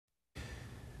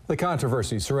The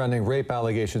controversy surrounding rape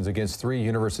allegations against 3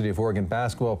 University of Oregon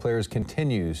basketball players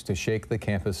continues to shake the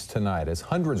campus tonight as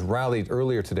hundreds rallied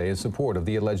earlier today in support of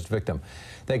the alleged victim.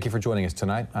 Thank you for joining us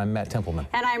tonight. I'm Matt Templeman.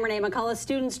 And I'm Renee McCullough.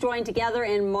 Students joined together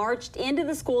and marched into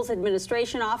the school's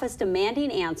administration office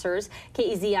demanding answers.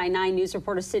 KEZI 9 News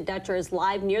reporter Sid Dutcher is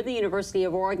live near the University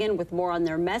of Oregon with more on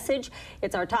their message.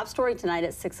 It's our top story tonight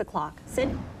at 6 o'clock.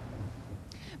 Sid?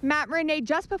 Matt, Renee,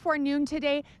 just before noon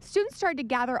today, students started to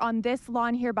gather on this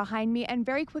lawn here behind me, and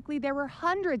very quickly there were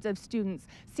hundreds of students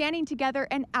standing together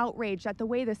and outraged at the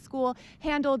way the school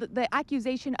handled the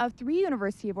accusation of 3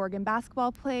 University of Oregon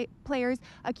basketball players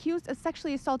accused of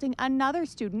sexually assaulting another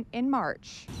student in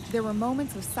March. There were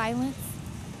moments of silence,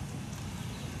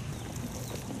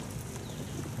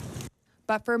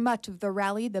 but for much of the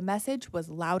rally, the message was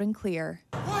loud and clear.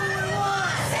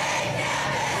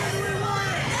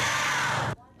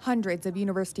 Hundreds of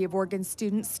University of Oregon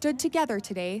students stood together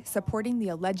today supporting the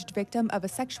alleged victim of a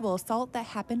sexual assault that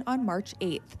happened on March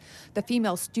 8th. The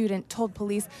female student told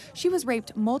police she was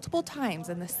raped multiple times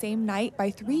in the same night by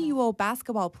 3 UO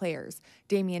basketball players,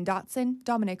 Damian Dotson,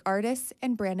 Dominic Artis,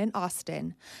 and Brandon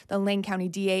Austin. The Lane County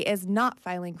DA is not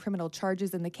filing criminal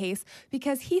charges in the case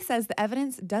because he says the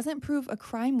evidence doesn't prove a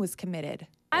crime was committed.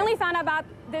 I only found out about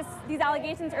these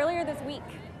allegations earlier this week.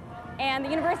 And the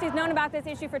university has known about this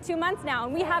issue for 2 months now,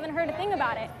 and we haven't heard a thing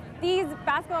about it. These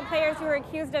basketball players who are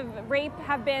accused of rape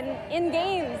have been in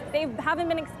games. They haven't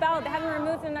been expelled. They haven't been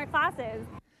removed from their classes.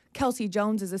 Kelsey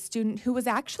Jones is a student who was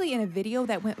actually in a video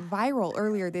that went viral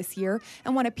earlier this year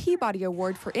and won a Peabody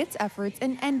Award for its efforts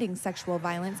in ending sexual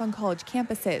violence on college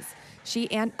campuses.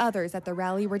 She and others at the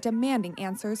rally were demanding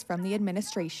answers from the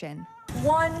administration.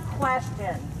 One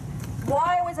question.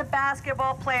 Why was a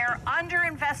basketball player under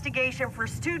investigation for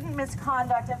student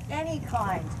misconduct of any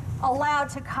kind allowed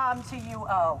to come to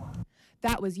UO?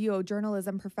 That was UO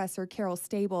journalism professor Carol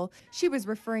Stable. She was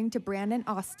referring to Brandon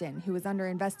Austin, who was under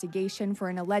investigation for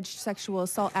an alleged sexual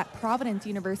assault at Providence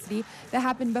University that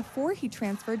happened before he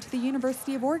transferred to the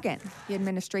University of Oregon. The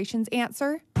administration's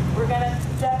answer? We're going to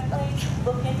definitely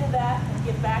look into that and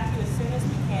get back to you as soon as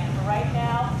we can. But right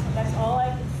now, that's all I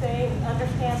can say. We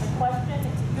understand the question.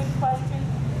 It's a good question.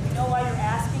 We know why you're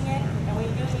asking it, and we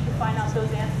do need to find out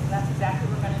those answers. That's exactly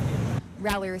what we're going to do.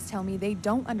 Ralliers tell me they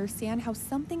don't understand how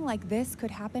something like this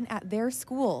could happen at their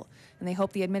school, and they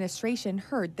hope the administration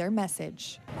heard their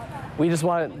message. We just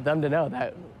want them to know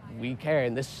that we care,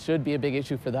 and this should be a big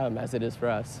issue for them as it is for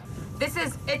us.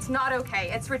 It's not okay.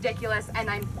 It's ridiculous, and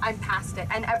I'm past it,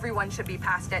 and everyone should be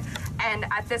past it. And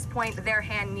at this point, their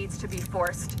hand needs to be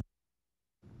forced.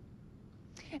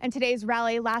 And today's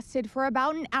rally lasted for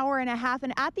about an hour and a half,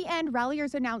 and at the end,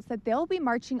 ralliers announced that they'll be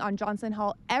marching on Johnson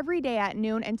Hall every day at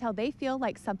noon until they feel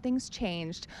like something's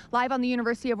changed. Live on the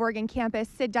University of Oregon campus,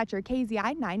 Sid Dutcher,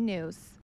 KEZI 9 News.